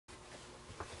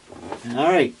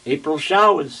All right, April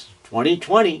showers,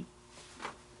 2020.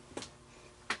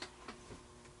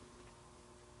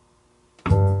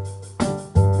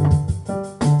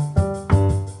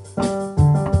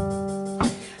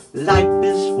 Life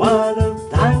is what a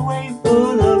highway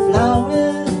full of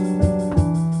flowers.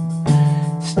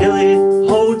 Still it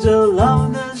holds a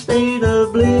longer state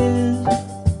of bliss.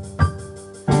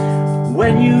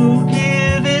 When you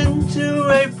give in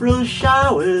to April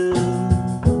showers,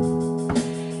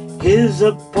 here's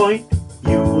a point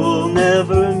you will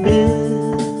never miss.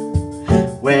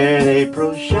 When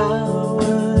April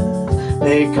showers,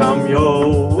 they come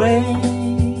your way.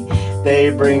 They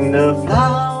bring the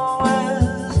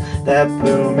flowers that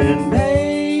bloom in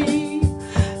May.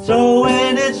 So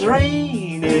when it's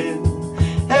raining,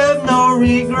 have no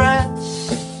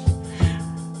regrets.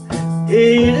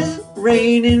 It is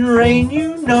raining rain,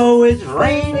 you know it's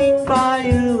raining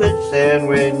violets. And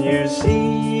when you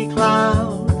see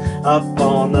clouds up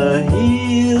on the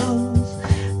hills,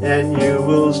 then you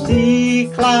will see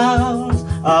clouds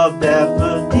of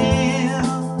daffodils.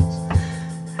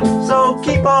 So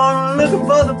keep on looking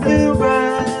for the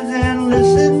bluebirds and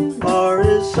listen for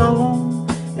his song,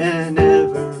 and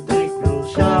never April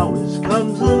showers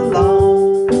comes along.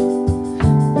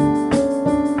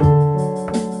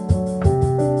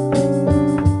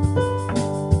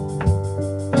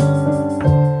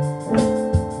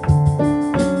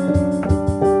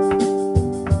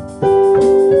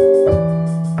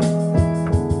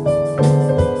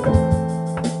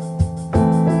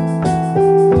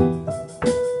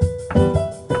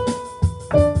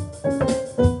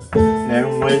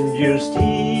 And when you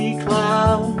see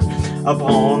clouds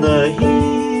upon the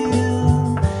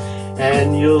hill,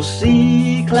 and you'll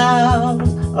see clouds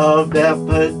of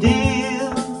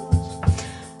daffodils,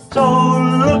 so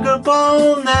look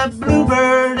upon that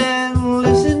bluebird and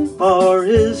listen for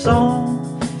his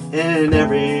song, and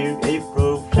every